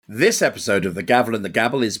This episode of The Gavel and the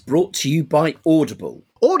Gabble is brought to you by Audible.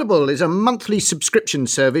 Audible is a monthly subscription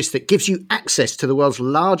service that gives you access to the world's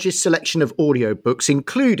largest selection of audiobooks,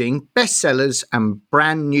 including bestsellers and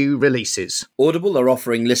brand new releases. Audible are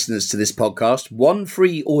offering listeners to this podcast one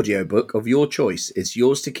free audiobook of your choice. It's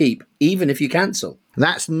yours to keep, even if you cancel.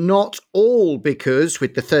 That's not all, because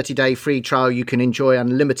with the 30-day free trial, you can enjoy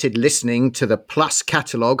unlimited listening to the Plus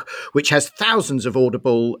catalogue, which has thousands of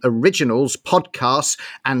Audible originals, podcasts,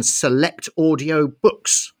 and select audio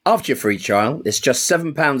books. After your free trial, it's just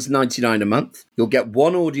 £7.99 a month. You'll get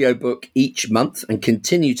one audiobook each month and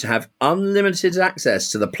continue to have unlimited access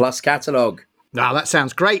to the Plus catalogue. Now, that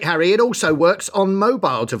sounds great, Harry. It also works on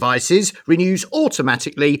mobile devices, renews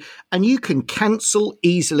automatically, and you can cancel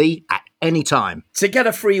easily at any time. To get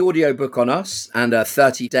a free audiobook on us and a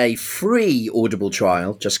 30-day free Audible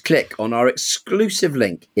trial, just click on our exclusive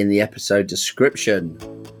link in the episode description.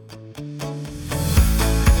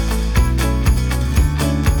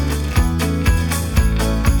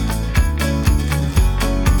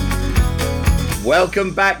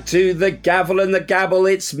 Welcome back to The Gavel and the Gabble.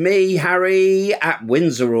 It's me, Harry, at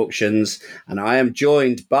Windsor Auctions, and I am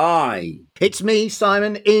joined by... It's me,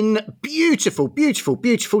 Simon, in beautiful, beautiful,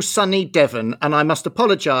 beautiful sunny Devon. And I must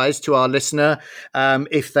apologise to our listener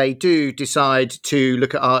if they do decide to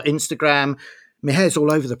look at our Instagram. My hair's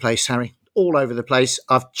all over the place, Harry. All over the place.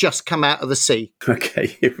 I've just come out of the sea. Okay,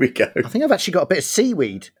 here we go. I think I've actually got a bit of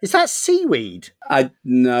seaweed. Is that seaweed?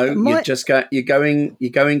 You're going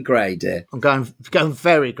grey, dear. I'm going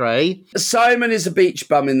very grey. Simon is a beach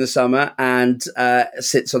bum in the summer and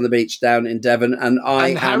sits on the beach down in Devon, and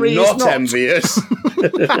I am not envious.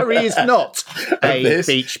 Harry is not a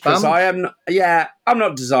beach bum. Because I'm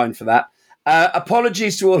not designed for that.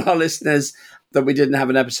 Apologies to all our listeners that we didn't have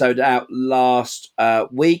an episode out last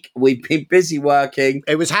week. We've been busy working.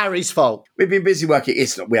 It was Harry's fault. We've been busy working.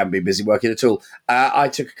 We haven't been busy working at all. I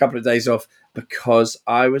took a couple of days off because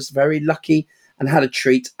I was very lucky and had a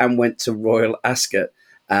treat and went to Royal Ascot.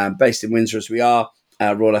 Based in Windsor as we are,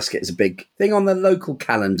 Royal Ascot is a big thing on the local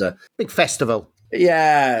calendar. Big festival.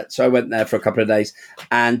 Yeah, so I went there for a couple of days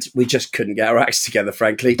and we just couldn't get our acts together,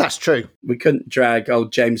 frankly. That's true. We couldn't drag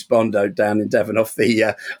old James Bondo down in Devon off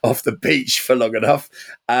the beach for long enough.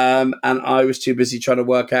 And I was too busy trying to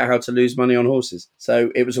work out how to lose money on horses.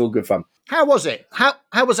 So it was all good fun. How was it?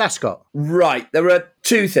 How was Ascot? Right. There were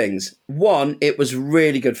two things. One, it was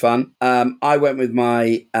really good fun. I went with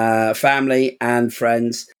my family and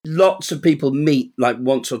friends. Lots of people meet like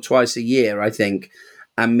once or twice a year, I think,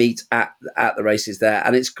 and meet at the races there.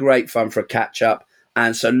 And it's great fun for a catch-up.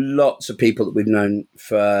 And so lots of people that we've known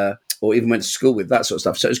for, or even went to school with, that sort of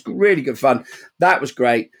stuff. So it's really good fun. That was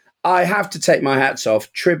great. I have to take my hats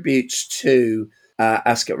off. Tributes to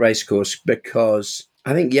Ascot Racecourse, because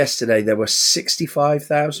I think yesterday there were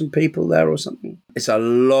 65,000 people there or something. It's a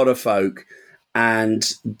lot of folk. And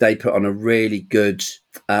they put on a really good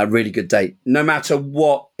day. No matter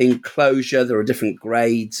what enclosure, there are different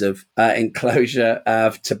grades of enclosure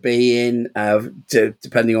to be in,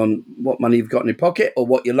 depending on what money you've got in your pocket or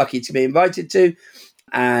what you're lucky to be invited to.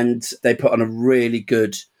 And they put on a really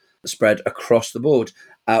good spread across the board.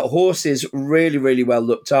 Horses really, really well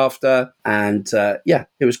looked after, and it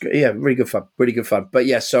was good. Yeah, really good fun. But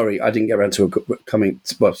yeah, sorry, I didn't get around to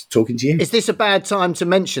talking to you. Is this a bad time to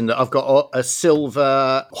mention that I've got a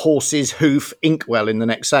silver horse's hoof inkwell in the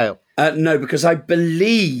next sale? No, because I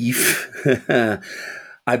believe,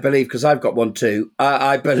 because I've got one too.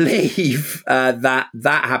 I believe that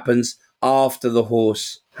happens after the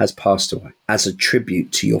horse has passed away, as a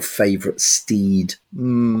tribute to your favourite steed.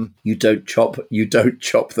 You don't chop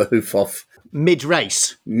the hoof off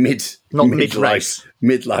mid-race. Not mid-race.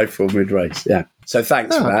 Midlife or mid-race, yeah. So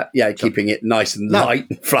thanks for that. Yeah, keeping it nice and light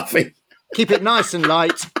and fluffy. Keep it nice and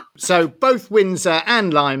light. So both Windsor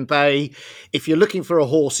and Lyme Bay, if you're looking for a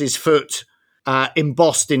horse's foot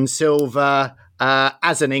embossed in silver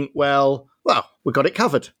as an inkwell, well, we've got it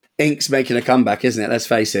covered. Ink's making a comeback, isn't it? Let's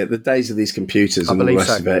face it. The days of these computers and all the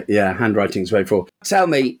rest of it. Yeah, handwriting's way forward. Tell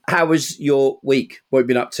me, how was your week? What have you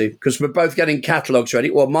been up to? Because we're both getting catalogues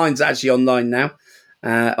ready. Well, mine's actually online now.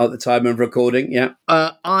 At the time of recording, yeah.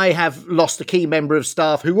 I have lost a key member of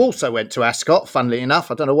staff who also went to Ascot, funnily enough.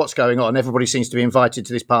 I don't know what's going on. Everybody seems to be invited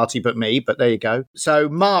to this party but me, but there you go. So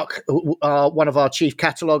Mark, one of our chief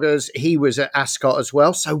cataloguers, he was at Ascot as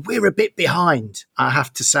well. So we're a bit behind, I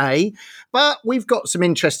have to say. But we've got some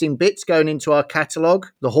interesting bits going into our catalogue,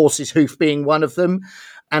 the horse's hoof being one of them,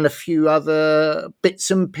 and a few other bits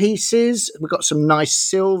and pieces. We've got some nice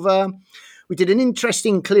silver. We did an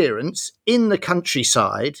interesting clearance in the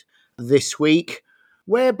countryside this week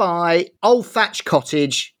whereby old thatched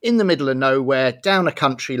cottage in the middle of nowhere, down a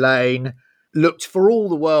country lane, looked for all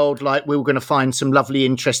the world like we were going to find some lovely,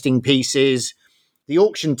 interesting pieces. The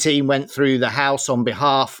auction team went through the house on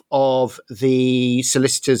behalf of the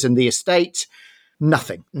solicitors and the estate.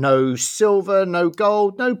 Nothing. No silver, no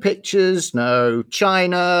gold, no pictures, no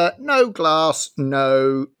china, no glass,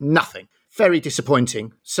 no nothing. Very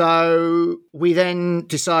disappointing. So we then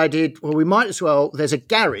decided, well, we might as well, there's a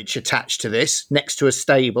garage attached to this next to a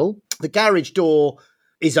stable. The garage door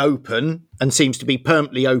is open and seems to be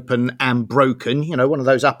permanently open and broken, one of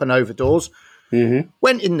those up and over doors. Mm-hmm.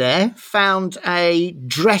 Went in there, found a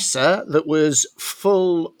dresser that was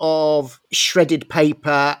full of shredded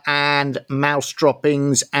paper and mouse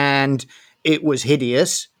droppings, and it was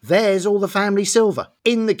hideous. There's all the family silver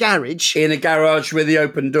in the garage. In a garage with the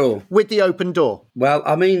open door. With the open door. Well,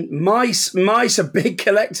 I mean, mice are big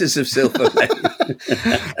collectors of silver.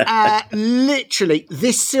 Literally,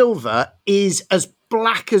 this silver is as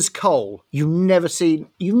black as coal. You never seen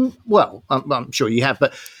well, I'm sure you have,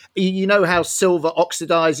 but you know how silver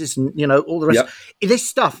oxidizes and all the rest. Yep. This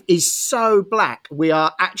stuff is so black. We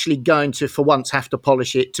are actually going to, for once, have to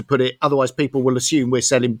polish it to put it. Otherwise, people will assume we're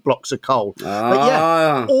selling blocks of coal.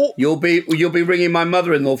 You'll be ringing my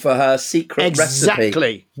mother-in-law for her secret recipe.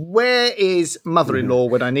 Exactly. Where is mother-in-law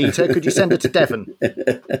when I need her? Could you send her to Devon?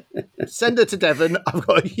 Send her to Devon. I've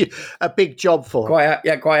got a big job for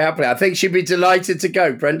her. Quite happily. I think she'd be delighted to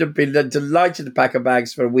go. Brenda would be delighted to pack her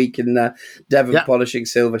bags for a week in Devon polishing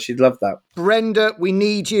silver. She'd love that. Brenda, we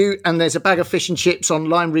need you. And there's a bag of fish and chips on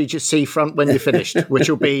Lyme Regis seafront when you're finished, which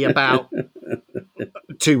will be about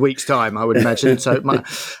 2 weeks' time, I would imagine.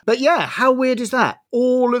 But yeah, how weird is that?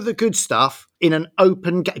 All of the good stuff in an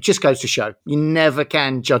open... It just goes to show. You never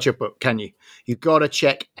can judge a book, can you? You've got to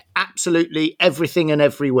check absolutely everything and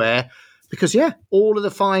everywhere because, all of the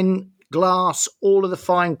fine glass, all of the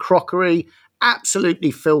fine crockery, absolutely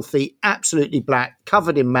filthy, absolutely black,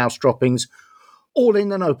 covered in mouse droppings, all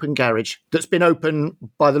in an open garage that's been open,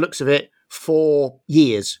 by the looks of it, for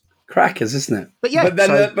years. Crackers, isn't it? But yeah,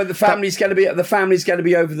 but the family's going to be over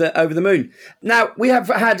the moon. Now we've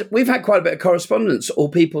had quite a bit of correspondence,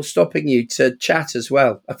 or people stopping you to chat as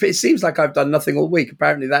well. It seems like I've done nothing all week.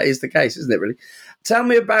 Apparently, that is the case, isn't it? Really. Tell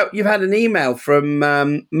me about. You've had an email from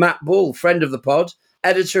Matt Ball, friend of the pod,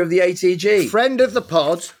 editor of the ATG. Friend of the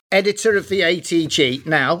pod, editor of the ATG.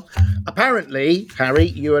 Now, apparently, Harry,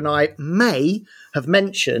 you and I may have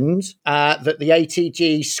mentioned that the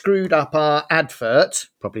ATG screwed up our advert.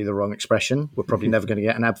 Probably the wrong expression. We're probably never going to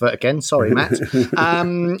get an advert again. Sorry, Matt.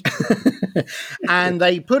 And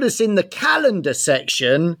they put us in the calendar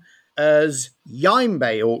section as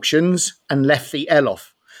Yimbe Auctions and left the L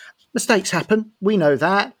off. Mistakes happen. We know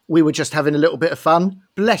that. We were just having a little bit of fun.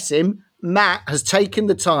 Bless him. Matt has taken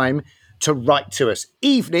the time to write to us.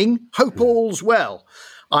 Evening, hope all's well.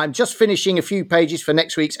 I'm just finishing a few pages for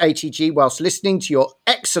next week's ATG whilst listening to your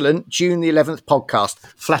excellent June the 11th podcast.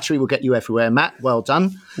 Flattery will get you everywhere, Matt. Well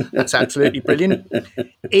done. That's absolutely brilliant.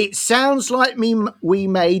 It sounds like we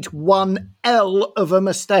made one L of a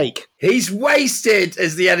mistake. He's wasted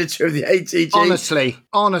as the editor of the ATG.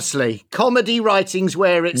 Honestly. Comedy writing's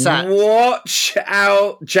where it's at. Watch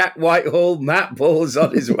out, Jack Whitehall. Matt Ball's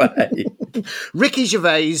on his way. Ricky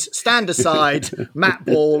Gervais, stand aside. Matt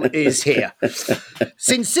Ball is here.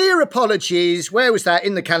 Sincere apologies. Where was that?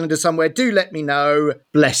 In the calendar somewhere. Do let me know.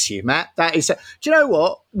 Bless you, Matt. That is. Do you know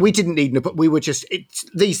what? We didn't need to, but we were just.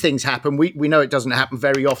 These things happen. We know it doesn't happen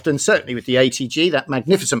very often. Certainly with the ATG, that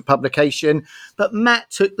magnificent publication. But Matt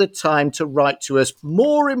took the time to write to us.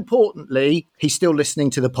 More importantly, he's still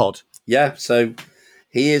listening to the pod. Yeah. So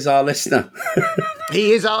he is our listener.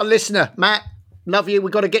 He is our listener, Matt. Love you.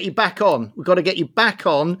 We've got to get you back on. We've got to get you back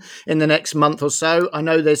on in the next month or so. I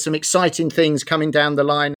know there's some exciting things coming down the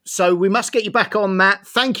line. So we must get you back on, Matt.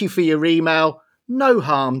 Thank you for your email. No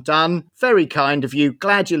harm done. Very kind of you.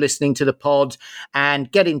 Glad you're listening to the pod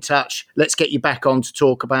and get in touch. Let's get you back on to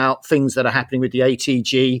talk about things that are happening with the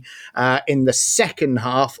ATG in the second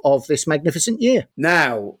half of this magnificent year.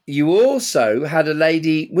 Now, you also had a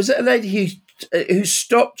lady, was it a lady who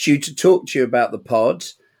stopped you to talk to you about the pod?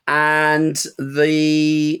 And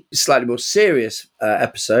the slightly more serious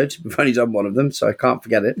episode, we've only done one of them, so I can't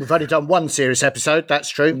forget it. We've only done one serious episode, that's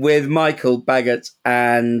true. With Michael, Baggett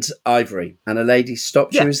and Ivory. And a lady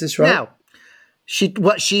stopped you, is this right? Now, she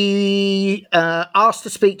asked to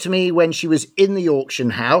speak to me when she was in the auction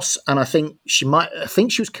house, and I think she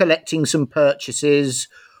was collecting some purchases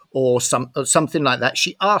or something like that.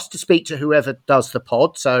 She asked to speak to whoever does the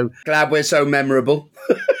pod, so... Glad we're so memorable.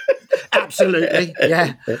 Absolutely,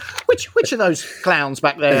 yeah. Which of those clowns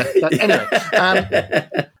back there? Anyway,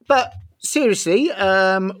 but seriously,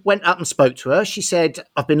 went up and spoke to her. She said,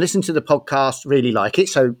 I've been listening to the podcast, really like it.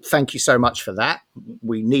 So thank you so much for that.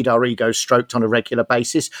 We need our egos stroked on a regular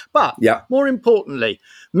basis. But more importantly,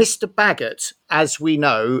 Mr. Baggett, as we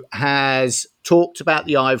know, has talked about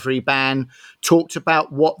the ivory ban, talked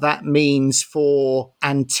about what that means for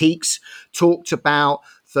antiques, talked about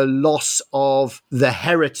the loss of the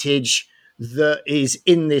heritage that is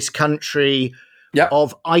in this country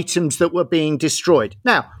of items that were being destroyed.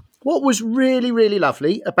 Now, what was really, really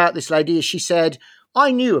lovely about this lady is she said,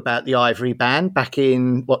 I knew about the ivory ban back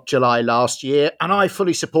in, July last year, and I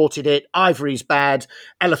fully supported it. Ivory's bad,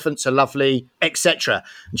 elephants are lovely, etc.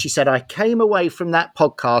 And she said, I came away from that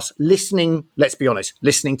podcast listening, let's be honest,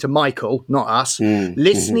 listening to Michael, not us,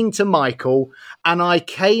 listening to Michael, and I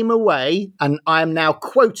came away, and I am now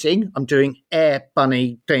quoting, I'm doing air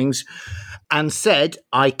bunny things, and said,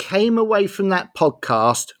 I came away from that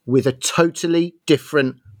podcast with a totally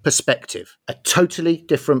different perspective. A totally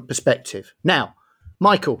different perspective. Now,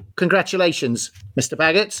 Michael, congratulations, Mr.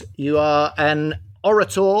 Baggett. You are an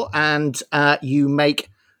orator and you make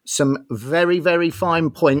some very, very fine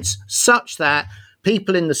points such that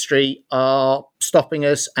people in the street are stopping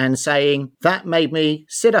us and saying, that made me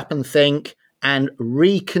sit up and think and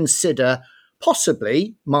reconsider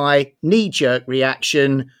possibly my knee-jerk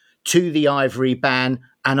reaction to the ivory ban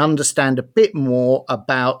and understand a bit more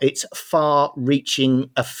about its far-reaching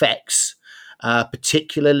effects,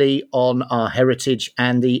 particularly on our heritage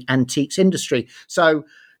and the antiques industry. So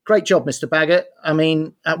great job, Mr. Baggett. I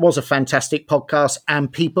mean, that was a fantastic podcast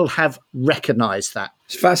and people have recognised that.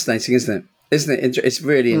 It's fascinating, isn't it? Isn't it? It's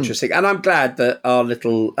really interesting. And I'm glad that our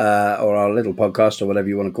little podcast or whatever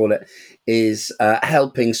you want to call it is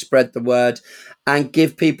helping spread the word and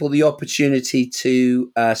give people the opportunity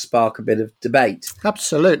to spark a bit of debate.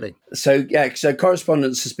 Absolutely. So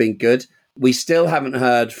correspondence has been good. We still haven't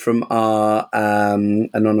heard from our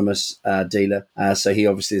anonymous dealer, so he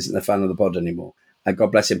obviously isn't a fan of the pod anymore.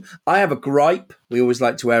 God bless him. I have a gripe. We always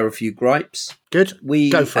like to air a few gripes. Good.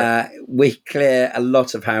 Go for it. We clear a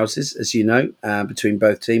lot of houses, as you know, between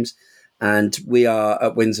both teams. And we are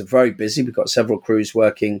at Windsor very busy. We've got several crews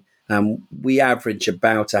working. We average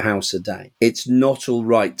about a house a day. It's not all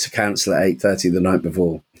right to cancel at 8:30 the night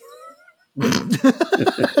before.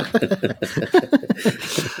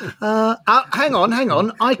 Hang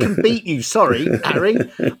on. I can beat you. Sorry, Harry.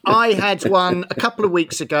 I had one a couple of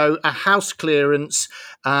weeks ago, a house clearance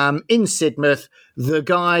in Sidmouth. The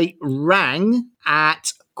guy rang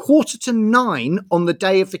at 8:45 on the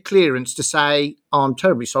day of the clearance to say, I'm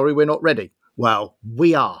terribly sorry, we're not ready. Well,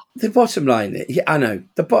 we are. The bottom line, I know.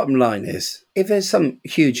 The bottom line is, if there's some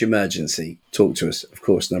huge emergency, talk to us. Of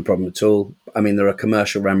course, no problem at all. I mean, there are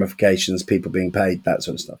commercial ramifications, people being paid, that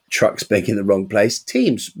sort of stuff. Trucks being in the wrong place.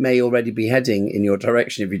 Teams may already be heading in your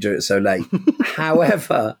direction if you do it so late.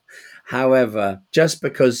 However, just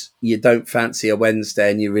because you don't fancy a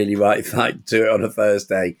Wednesday and you really like do it on a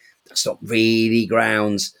Thursday, that's not really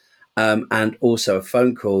grounds. And also, a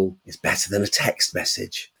phone call is better than a text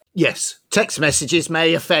message. Yes, text messages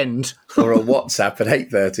may offend. Or a WhatsApp at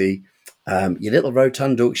 8:30. Your little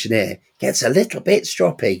rotund auctioneer gets a little bit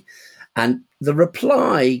stroppy. And the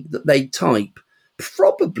reply that they type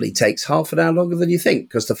probably takes half an hour longer than you think,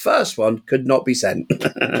 because the first one could not be sent.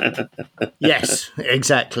 Yes,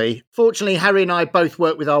 exactly. Fortunately, Harry and I both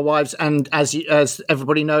work with our wives, and as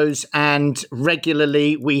everybody knows, and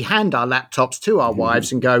regularly we hand our laptops to our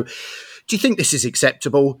wives and go, do you think this is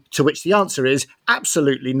acceptable? To which the answer is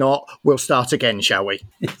absolutely not. We'll start again, shall we?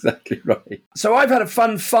 Exactly right. So I've had a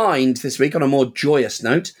fun find this week on a more joyous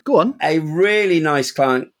note. Go on. A really nice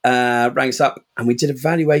client rang us up and we did a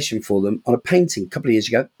valuation for them on a painting a couple of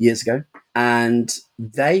years ago. And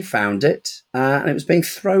they found it and it was being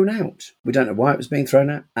thrown out. We don't know why it was being thrown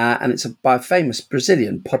out. And it's by a famous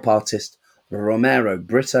Brazilian pop artist, Romero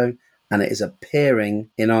Brito. And it is appearing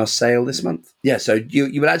in our sale this month. Yeah, so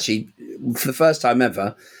you will actually, for the first time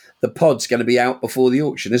ever, the pod's going to be out before the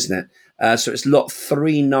auction, isn't it? So it's lot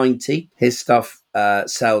 390. His stuff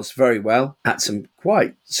sells very well at some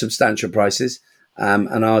quite substantial prices.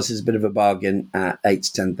 And ours is a bit of a bargain at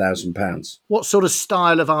 £8,000 to £10,000. What sort of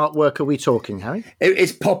style of artwork are we talking, Harry?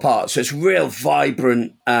 It's pop art, so it's real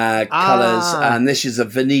vibrant colours. And this is a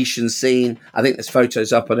Venetian scene. I think there's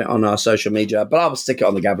photos up on it on our social media, but I'll stick it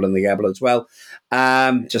on the Gabble as well,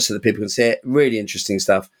 just so that people can see it. Really interesting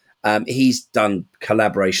stuff. He's done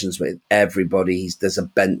collaborations with everybody. There's a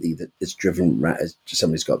Bentley that is driven,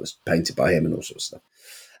 somebody's got this painted by him and all sorts of stuff.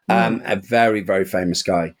 A very, very famous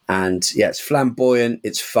guy. And yeah, it's flamboyant.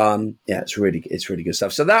 It's fun. Yeah, it's really good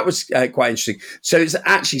stuff. So that was quite interesting. So it's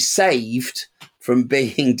actually saved from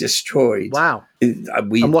being destroyed. Wow. And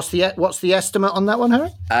what's the estimate on that one, Harry?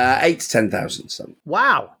 8 to 10,000 something.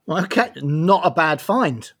 Wow. Okay, not a bad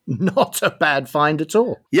find. Not a bad find at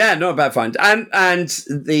all. Yeah, not a bad find. And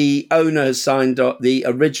the owner has signed off. The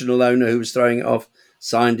original owner who was throwing it off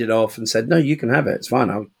signed it off and said, "No, you can have it. It's fine.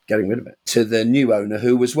 I'm getting rid of it." To the new owner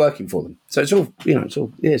who was working for them. So it's all,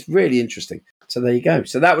 it's really interesting. So there you go.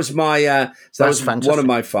 So that was my that was fantastic. One of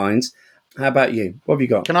my finds. How about you? What have you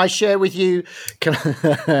got? Can I share with you?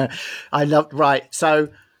 Right. So,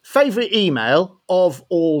 favourite email of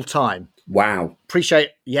all time. Wow.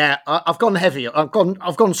 Appreciate. Yeah, I've gone heavy. I've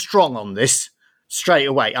gone strong on this straight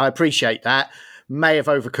away. I appreciate that. May have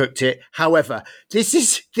overcooked it. However, this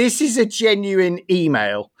is a genuine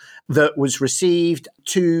email that was received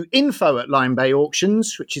to info@Lyme Bay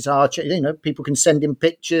Auctions, which is our, people can send in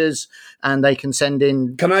pictures and they can send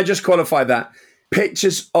in. Can I just qualify that?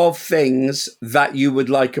 Pictures of things that you would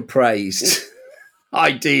like appraised.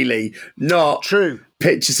 Ideally, not true.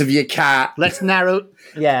 Pictures of your cat. Let's narrow.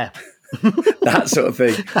 Yeah. That sort of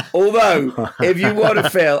thing. Although, if you want to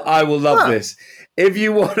fill, I will love this. If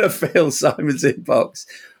you want to fill Simon's inbox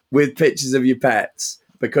with pictures of your pets,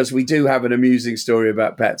 because we do have an amusing story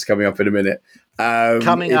about pets coming up in a minute.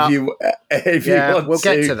 Coming up. We'll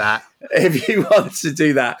get to that. If you want to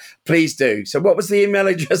do that, please do. So what was the email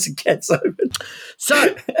address again, Simon?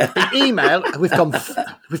 So the email, we've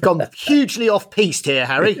gone hugely off-piste here,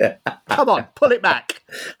 Harry. Yeah. Come on, pull it back.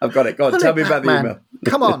 I've got it. Go on, tell me about the email.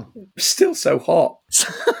 Come on. Still so hot.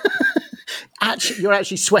 You're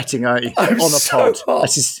actually sweating, aren't you? I'm on a so pod. hot.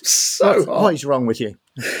 This is so hot. What is wrong with you?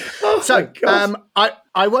 Oh, so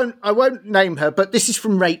I won't name her, but this is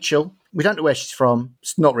from Rachel. We don't know where she's from.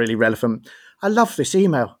 It's not really relevant. I love this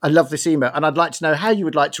email. And I'd like to know how you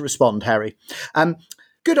would like to respond, Harry.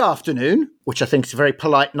 Good afternoon, which I think is a very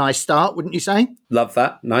polite, nice start, wouldn't you say? Love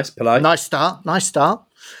that. Nice, polite. Nice start.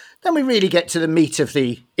 Then we really get to the meat of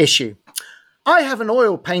the issue. I have an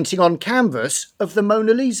oil painting on canvas of the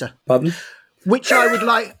Mona Lisa. Pardon? Which I would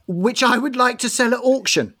like to sell at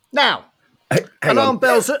auction. Now, alarm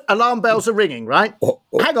bells are ringing, right?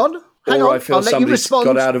 Hang on. I feel somebody's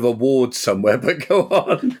got out of a ward somewhere, but go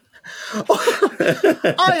on.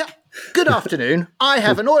 Good afternoon. I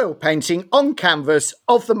have an oil painting on canvas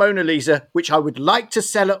of the Mona Lisa, which I would like to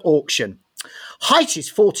sell at auction. Height is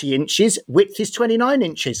 40 inches, width is 29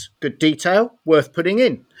 inches. Good detail, worth putting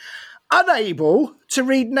in. Unable to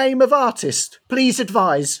read name of artist. Please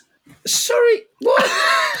advise. Sorry, what?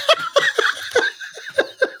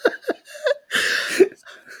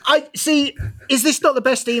 Is this not the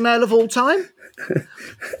best email of all time?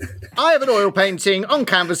 I have an oil painting on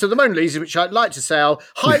canvas of the Mona Lisa, which I'd like to sell.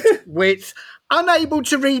 Height, width, unable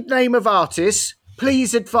to read name of artist.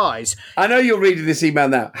 Please advise. I know you're reading this email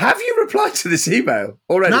now. Have you replied to this email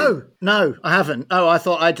already? No, I haven't. Oh, I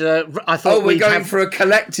thought we're going for a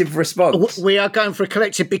collective response. We are going for a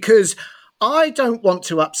collective because I don't want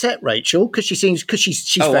to upset Rachel because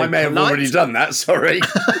she's very I may have already done that. Sorry.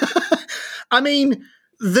 I mean,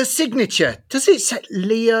 the signature, does it say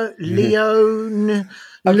Leon?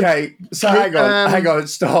 Okay, so hang on,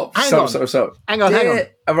 stop. Hang on.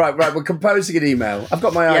 Right, we're composing an email. I've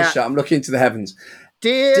got my eyes shut. I'm looking into the heavens.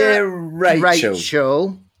 Dear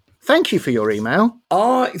Rachel, thank you for your email.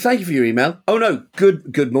 Thank you for your email. Oh, no,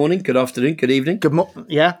 good morning, good afternoon, good evening. Good morning,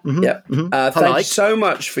 yeah. Mm-hmm. Yeah. Mm-hmm. Thank you so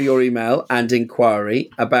much for your email and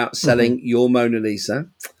inquiry about selling your Mona Lisa.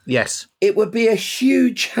 Yes. It would be a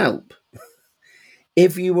huge help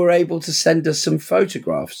if you were able to send us some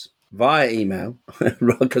photographs via email,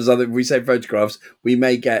 because if we say photographs, we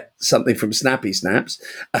may get something from Snappy Snaps,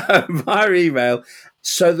 via email,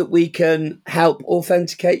 so that we can help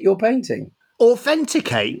authenticate your painting.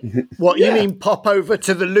 Authenticate? What, you mean pop over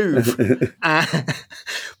to the Louvre?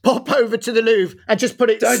 Pop over to the Louvre and just put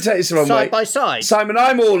it Don't take this the wrong side way. by side? Simon,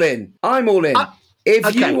 I'm all in.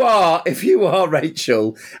 If you are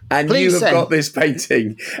Rachel and you have got this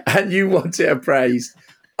painting and you want it appraised,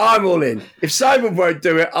 I'm all in. If Simon won't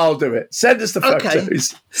do it, I'll do it. Send us the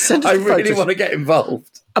photos. I really want to get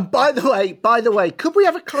involved. And by the way, could we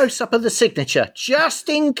have a close-up of the signature, just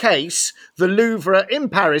in case the Louvre in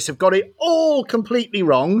Paris have got it all completely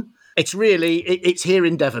wrong? It's here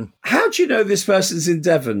in Devon. How do you know this person's in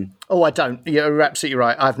Devon? Oh, I don't. You're absolutely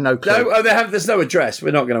right. I have no clue. No, there's no address.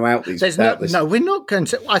 We're not going to out these. No, we're not going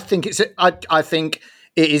to. I think it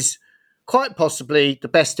is quite possibly the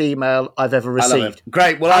best email I've ever received.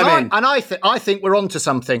 Great. Well, I'm in. And I think we're onto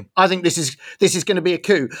something. I think this is going to be a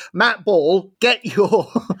coup. Matt Ball, get your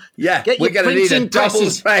we're going to need a double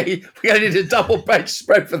spray. We're going to need a double page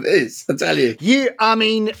spread for this. I tell you.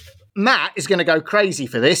 Matt is going to go crazy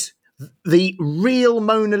for this. The real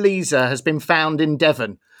Mona Lisa has been found in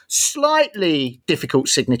Devon. Slightly difficult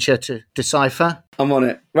signature to decipher. I'm on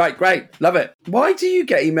it. Right, great. Love it. Why do you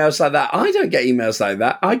get emails like that? I don't get emails like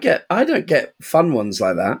that. I don't get fun ones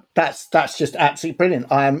like that. That's just absolutely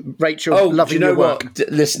brilliant. I am, Rachel, loving your work.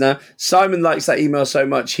 Listener, Simon likes that email so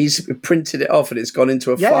much, he's printed it off and it's gone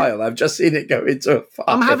into a file. I've just seen it go into a file.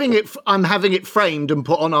 I'm having it framed and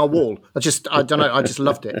put on our wall. I don't know. I just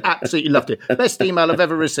loved it. Absolutely loved it. Best email I've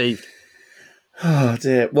ever received. Oh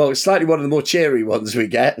dear. Well, it's slightly one of the more cheery ones we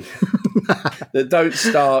get that don't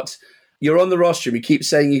start. You're on the rostrum. You keep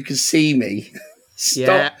saying you can see me. Stop.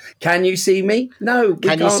 Yeah. Can you see me? No, we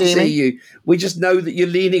can't see you. We just know that you're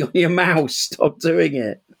leaning on your mouse. Stop doing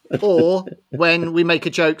it. Or when we make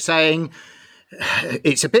a joke saying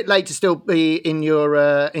it's a bit late to still be in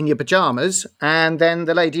your pajamas, and then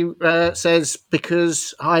the lady says,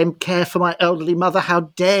 "Because I care for my elderly mother,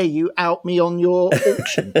 how dare you out me on your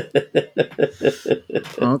auction?"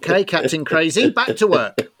 Okay, Captain Crazy, back to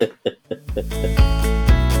work.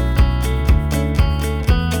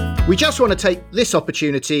 We just want to take this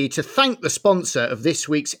opportunity to thank the sponsor of this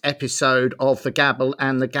week's episode of The Gavel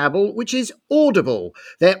and the Gabble, which is Audible.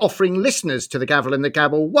 They're offering listeners to The Gavel and the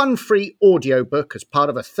Gabble one free audiobook as part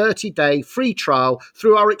of a 30-day free trial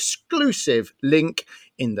through our exclusive link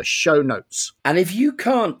in the show notes. And if you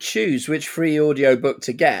can't choose which free audiobook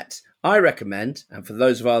to get, I recommend, and for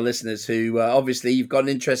those of our listeners who obviously you've got an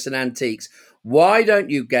interest in antiques, why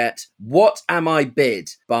don't you get What Am I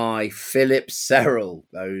Bid by Philip Serrell?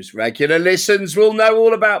 Those regular listens will know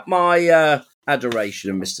all about my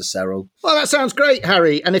adoration of Mr. Serrell. Well, that sounds great,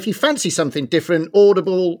 Harry. And if you fancy something different,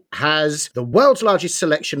 Audible has the world's largest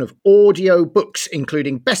selection of audio books,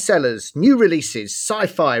 including bestsellers, new releases,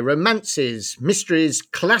 sci-fi, romances, mysteries,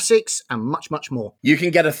 classics, and much, much more. You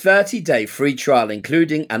can get a 30-day free trial,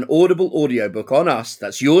 including an Audible audiobook on us.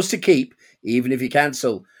 That's yours to keep, even if you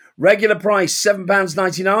cancel. Regular price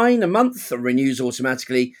 £7.99 a month, renews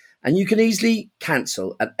automatically, and you can easily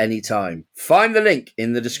cancel at any time. Find the link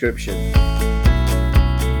in the description.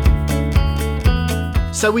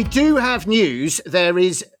 So we do have news. There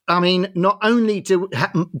is, not only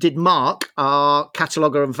did Mark, our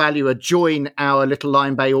cataloguer and valuer, join our Little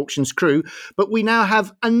Lion Bay Auctions crew, but we now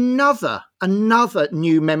have another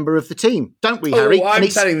new member of the team, don't we, Harry? I'm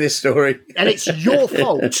telling this story. And it's your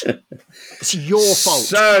fault. It's your fault.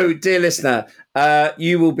 So, dear listener,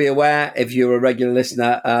 you will be aware, if you're a regular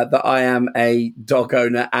listener, that I am a dog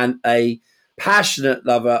owner and a passionate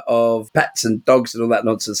lover of pets and dogs and all that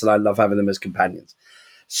nonsense, and I love having them as companions.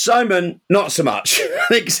 Simon, not so much, I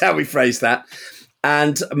think is how we phrase that.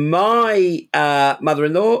 And my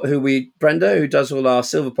mother-in-law, Brenda, who does all our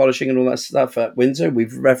silver polishing and all that stuff at Windsor,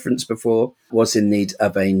 we've referenced before, was in need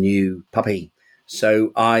of a new puppy.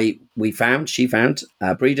 So she found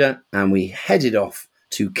a breeder, and we headed off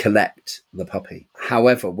to collect the puppy.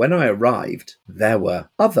 However, when I arrived, there were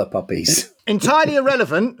other puppies. Entirely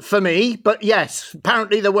irrelevant for me, but yes,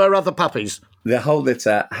 apparently there were other puppies. The whole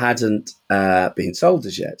litter hadn't been sold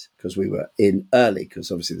as yet because we were in early,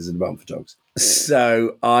 because obviously there's a demand for dogs.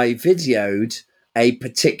 So I videoed a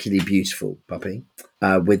particularly beautiful puppy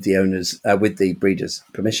with the breeder's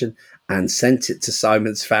permission, and sent it to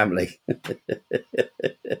Simon's family.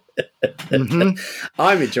 Mm-hmm.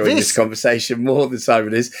 I'm enjoying this conversation more than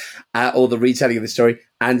Simon is, or the retelling of the story,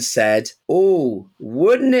 and said, "Oh,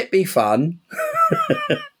 wouldn't it be fun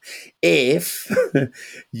if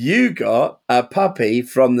you got a puppy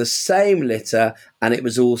from the same litter and it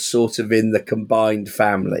was all sort of in the combined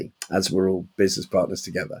family, as we're all business partners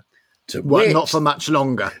together?" Not for much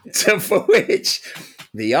longer. For which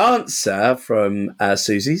the answer from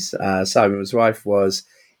Susie's, Simon's wife, was,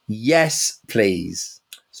 "Yes, please."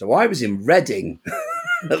 So I was in Reading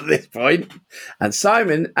at this point, and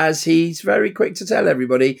Simon, as he's very quick to tell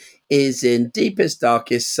everybody, is in deepest,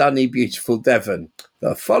 darkest, sunny, beautiful Devon.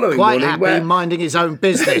 The following morning, happy, minding his own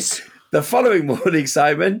business. The following morning,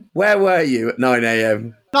 Simon, where were you at 9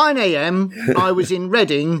 a.m? 9 a.m, I was in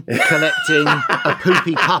Reading collecting a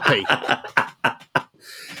poopy puppy.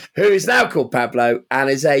 Who is now called Pablo and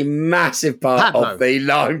is a massive part of the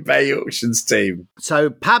Lion Bay Auctions team. So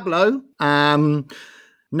Pablo,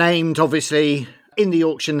 named obviously in the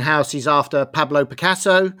auction houses after Pablo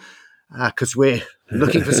Picasso, because we're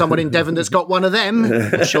looking for someone in Devon that's got one of them.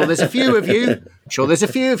 I'm sure there's a few of you.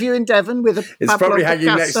 In Devon with a It's Pablo probably Picasso.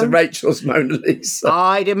 hanging next to Rachel's Mona Lisa.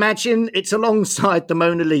 I'd imagine it's alongside the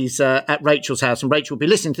Mona Lisa at Rachel's house, and Rachel will be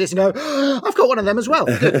listening to this and go, "Oh, I've got one of them as well."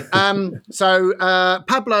 So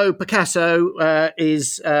Pablo Picasso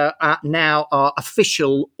is now our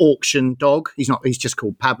official auction dog. He's just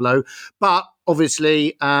called Pablo, but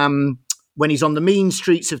obviously when he's on the mean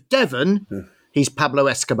streets of Devon, he's Pablo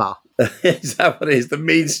Escobar. Is that what it is? The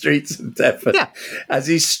mean streets of Devon. Yeah. As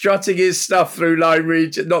he's strutting his stuff through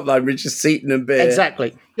not Lime Ridge, just Seaton and Beer.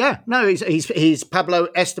 Exactly. Yeah. No, he's Pablo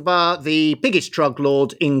Escobar, the biggest drug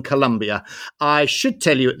lord in Colombia. I should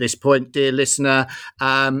tell you at this point, dear listener,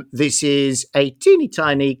 this is a teeny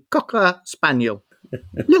tiny Cocker Spaniel,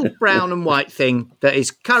 little brown and white thing that is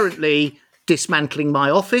currently dismantling my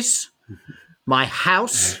office, my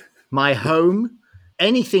house, my home,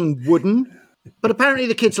 anything wooden. But apparently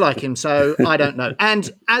the kids like him, so I don't know. And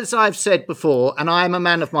as I've said before, and I am a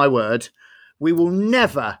man of my word, we will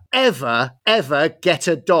never, ever, ever get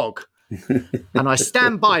a dog. And I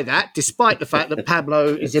stand by that, despite the fact that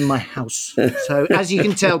Pablo is in my house. So as you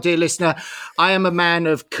can tell, dear listener, I am a man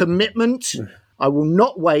of commitment. I will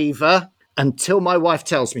not waver until my wife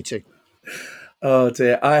tells me to. Oh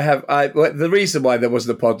dear! The reason why there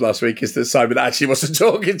wasn't a pod last week is that Simon actually wasn't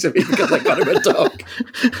talking to me because I got him a dog.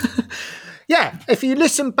 Yeah, if you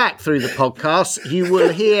listen back through the podcast, you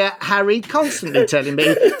will hear Harry constantly telling me,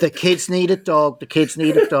 the kids need a dog, the kids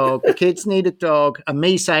need a dog, the kids need a dog, and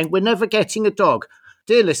me saying, we're never getting a dog.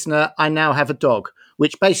 Dear listener, I now have a dog,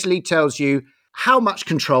 which basically tells you how much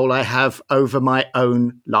control I have over my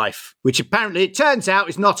own life, which apparently it turns out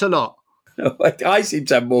is not a lot. I seem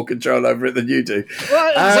to have more control over it than you do. Well,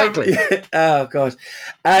 exactly. Oh, God.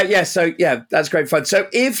 That's great fun. So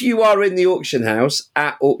if you are in the auction house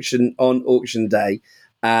at auction on auction day,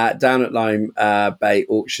 down at Lime Bay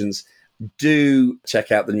Auctions, do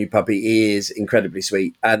check out the new puppy. He is incredibly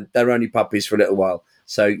sweet, and they're only puppies for a little while.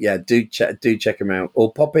 So, yeah, do check him out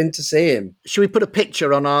or pop in to see him. Should we put a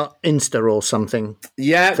picture on our Insta or something?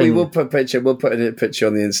 Yeah, we will put a picture. We'll put in a picture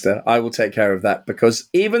on the Insta. I will take care of that because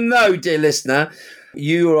even though, dear listener,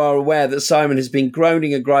 you are aware that Simon has been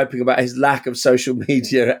groaning and griping about his lack of social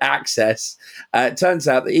media access, it turns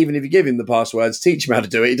out that even if you give him the passwords, teach him how to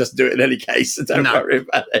do it, he doesn't do it in any case, so don't worry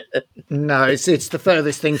about it. No, it's the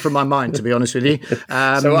furthest thing from my mind, to be honest with you.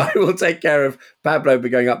 So I will take care of Pablo by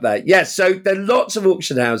going up there. Yes, so there are lots of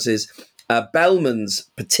auction houses, Bellman's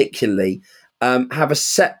particularly, have a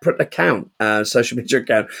separate account, social media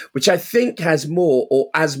account, which I think has more or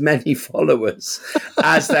as many followers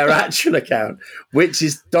as their actual account, which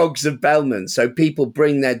is Dogs of Bellman. So people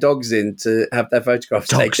bring their dogs in to have their photographs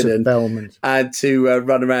taken and to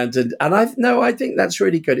run around. And I think that's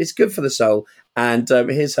really good. It's good for the soul. And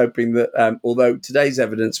here's hoping that, although today's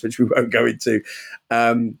evidence, which we won't go into,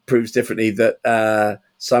 proves differently, that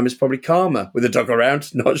Simon's probably calmer with a dog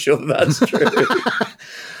around. Not sure that's true.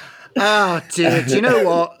 Oh dear! Do you know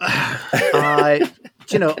what?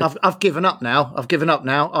 I've given up now.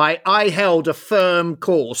 I held a firm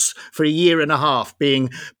course for a year and a half,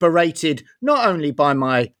 being berated not only by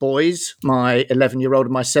my boys, my 11-year-old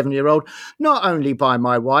and my 7-year-old, not only by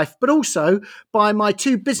my wife, but also by my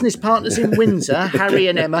two business partners in Windsor, Harry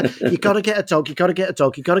and Emma. You got to get a dog. You got to get a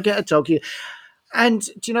dog. You got to get a dog. And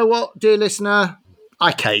do you know what, dear listener?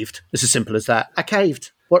 I caved. It's as simple as that. I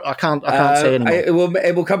caved. What I can't say anymore.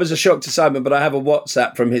 It will come as a shock to Simon, but I have a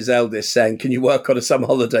WhatsApp from his eldest saying, "Can you work on a summer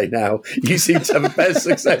holiday now? You seem to have a better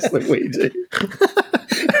success than we do."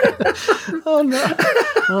 Oh no!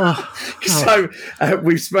 Oh. So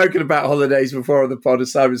we've spoken about holidays before on the pod, and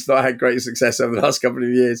Simon's not had great success over the last couple of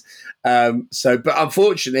years. But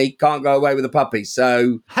unfortunately, can't go away with a puppy.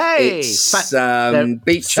 So it's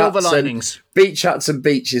beach silver huts linings. Beach huts and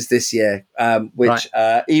beaches this year, which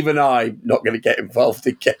even I'm not going to get involved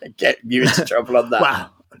in get you into trouble on that.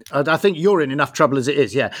 Wow. I think you're in enough trouble as it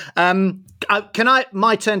is, yeah.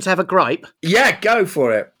 My turn to have a gripe? Yeah, go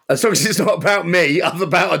for it. As long as it's not about me, other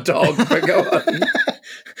about a dog, but go on.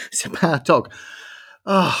 It's about a dog.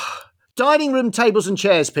 Oh, dining room tables and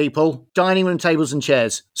chairs, people. Dining room tables and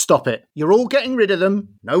chairs. Stop it. You're all getting rid of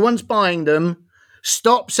them. No one's buying them.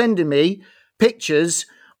 Stop sending me pictures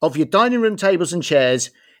of your dining room tables and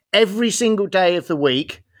chairs every single day of the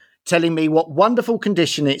week, telling me what wonderful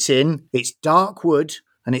condition it's in. It's dark wood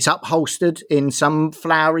and it's upholstered in some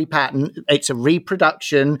flowery pattern. It's a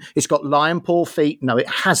reproduction. It's got lion paw feet. No, it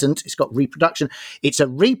hasn't. It's got reproduction. It's a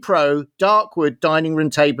repro dark wood dining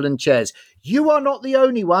room table and chairs. You are not the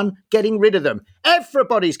only one getting rid of them.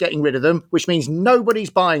 Everybody's getting rid of them, which means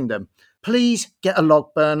nobody's buying them. Please get a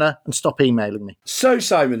log burner and stop emailing me. So,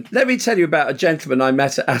 Simon, let me tell you about a gentleman I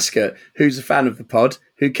met at Ascot who's a fan of the pod,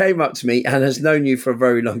 who came up to me and has known you for a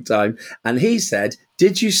very long time. And he said,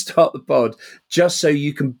 did you start the pod just so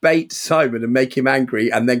you can bait Simon and make him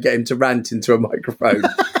angry and then get him to rant into a microphone?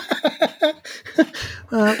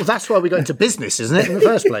 Well, that's why we got into business, isn't it, in the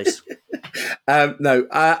first place? No,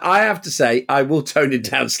 I have to say, I will tone it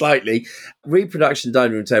down slightly. Reproduction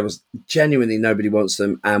dining room tables, genuinely nobody wants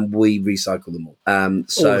them, and we recycle them all.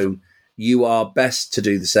 So you are best to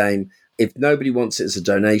do the same. If nobody wants it as a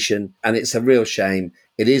donation, and it's a real shame,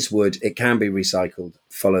 it is wood, it can be recycled,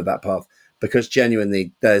 follow that path, because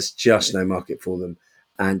genuinely there's just no market for them.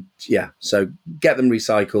 And yeah, so get them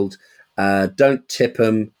recycled. Don't tip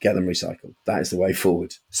them, get them recycled. That is the way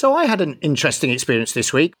forward. So I had an interesting experience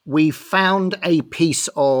this week. We found a piece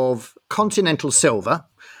of continental silver.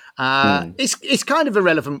 It's kind of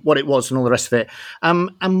irrelevant what it was and all the rest of it.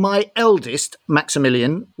 And my eldest,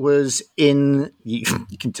 Maximilian, was in... You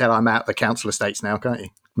can tell I'm out of the council estates now, can't you?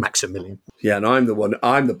 Maximilian. Yeah, and I'm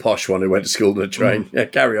the posh one who went to school on a train. Yeah,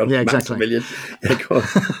 carry on. Yeah, exactly. Maximilian. Yeah, go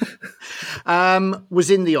on. Was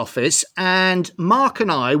in the office, and Mark and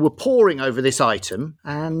I were poring over this item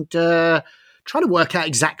and trying to work out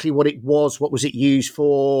exactly what it was. What was it used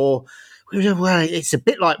for? Well, it's a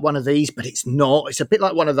bit like one of these, but it's not. It's a bit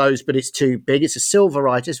like one of those, but it's too big. It's a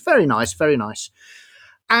silverite. It's very nice, very nice.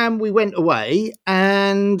 And we went away,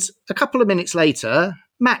 and a couple of minutes later,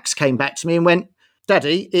 Max came back to me and went,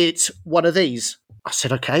 "Daddy, it's one of these." I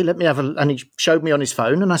said, "Okay, let me have a..." And he showed me on his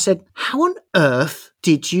phone, and I said, "How on earth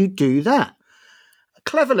did you do that?" A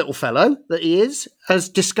clever little fellow that he is has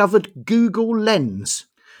discovered Google Lens.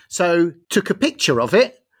 So took a picture of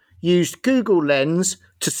it, used Google Lens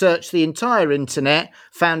to search the entire internet,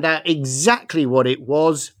 found out exactly what it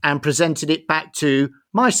was, and presented it back to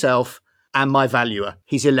myself and my valuer.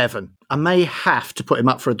 He's 11. I may have to put him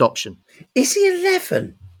up for adoption. Is he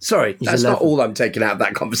 11? Sorry, He's that's 11. not all I'm taking out of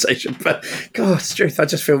that conversation, but God's truth, I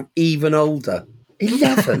just feel even older.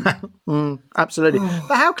 11. Absolutely.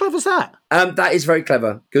 But how clever is that? That is very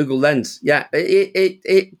clever. Google Lens. Yeah,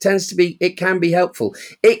 it tends to be, it can be helpful.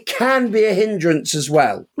 It can be a hindrance as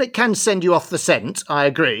well. It can send you off the scent, I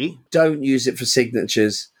agree. Don't use it for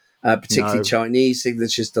signatures, particularly No. Chinese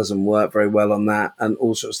signatures doesn't work very well on that, and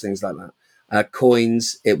all sorts of things like that.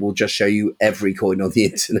 Coins, it will just show you every coin on the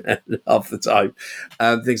internet half the time,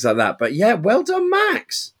 things like that. But yeah, well done,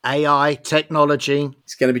 Max. AI, technology.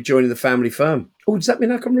 He's going to be joining the family firm. Oh, does that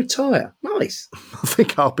mean I can retire? Nice. I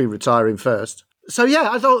think I'll be retiring first. So yeah,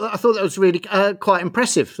 I thought that was really quite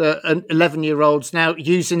impressive. 11-year-olds now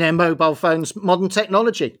using their mobile phones, modern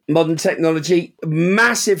technology. Modern technology,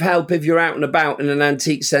 massive help if you're out and about in an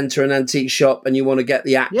antique centre, an antique shop, and you want to get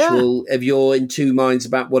the actual, if you're in two minds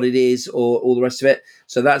about what it is or all the rest of it.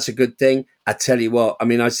 So that's a good thing. I tell you what, I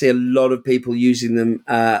mean, I see a lot of people using them,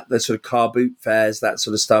 the sort of car boot fairs, that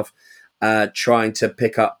sort of stuff, trying to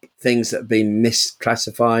pick up things that have been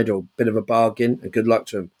misclassified or a bit of a bargain, and good luck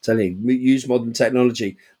to them. I'm telling you, use modern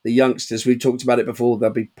technology. The youngsters, we've talked about it before,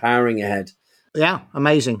 they'll be powering ahead. Yeah,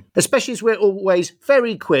 amazing. Especially as we're always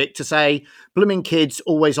very quick to say, blooming kids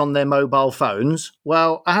always on their mobile phones.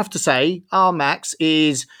 Well, I have to say, our Max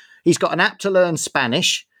he's got an app to learn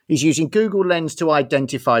Spanish. He's using Google Lens to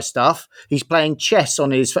identify stuff. He's playing chess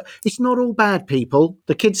on his... It's not all bad, people.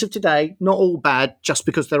 The kids of today, not all bad just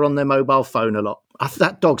because they're on their mobile phone a lot.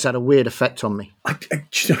 That dog's had a weird effect on me. Do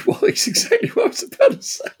you know what? It's exactly what I was about to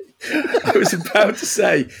say. I was about to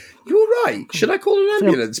say, you all right? Should I call an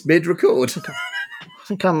ambulance mid-record?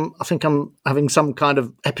 I think I'm having some kind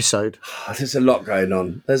of episode. There's a lot going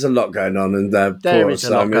on. And There poor is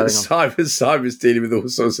a lot going on. Simon's dealing with all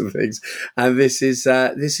sorts of things, and this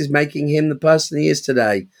is making him the person he is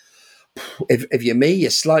today. If you're me,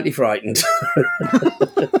 you're slightly frightened.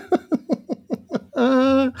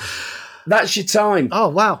 That's your time. Oh,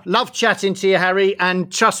 wow. Love chatting to you, Harry.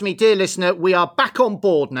 And trust me, dear listener, we are back on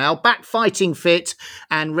board now, back fighting fit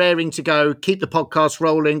and raring to go. Keep the podcast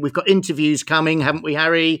rolling. We've got interviews coming, haven't we,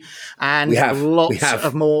 Harry? And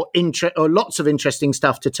lots of interesting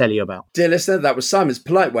stuff to tell you about. Dear listener, that was Simon's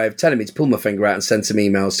polite way of telling me to pull my finger out and send some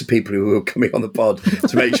emails to people who were coming on the pod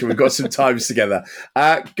to make sure we've got some times together.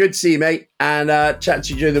 Good to see you, mate, and chat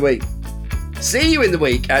to you during the week. See you in the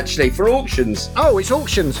week, actually, for auctions. Oh, it's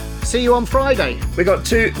auctions. See you on Friday. We got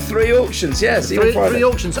 3 auctions, yeah. See you on Friday. 3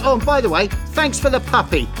 auctions. Oh, and by the way, thanks for the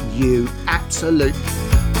puppy, you absolute